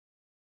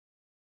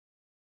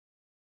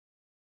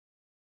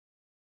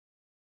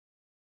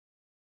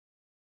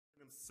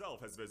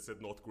himself has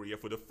visited North Korea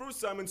for the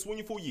first time in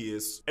 24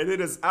 years, and it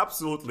is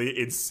absolutely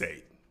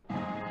insane.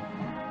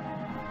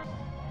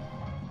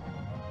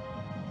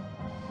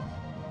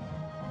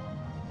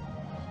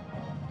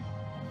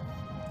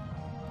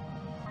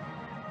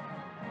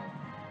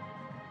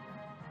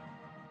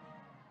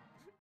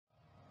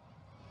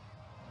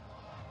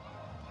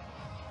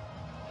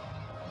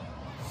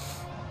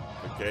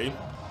 Okay.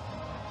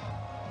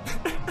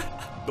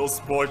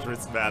 Those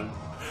portraits, man.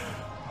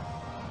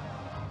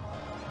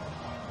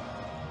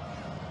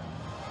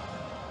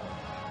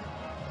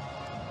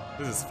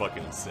 This is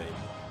fucking insane.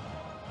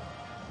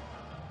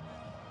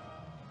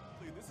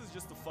 This is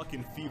just a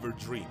fucking fever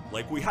dream.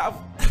 Like, we have...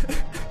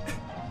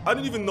 I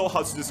don't even know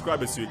how to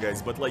describe it to you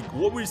guys, but like,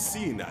 what we're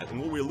seeing at and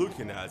what we're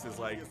looking at is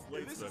like,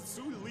 this is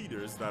two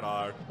leaders that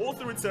are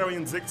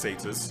authoritarian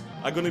dictators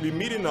are gonna be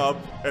meeting up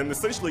and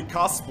essentially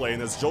cosplaying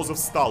as Joseph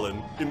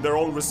Stalin in their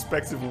own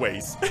respective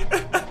ways.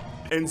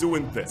 And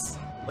doing this.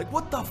 Like,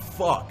 what the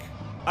fuck?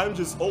 I'm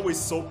just always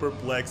so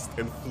perplexed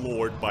and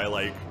floored by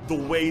like the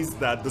ways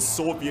that the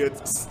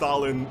Soviet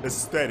Stalin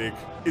aesthetic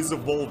is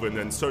evolving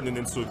and turning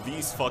into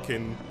these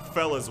fucking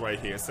fellas right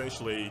here,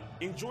 essentially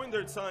enjoying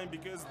their time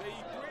because they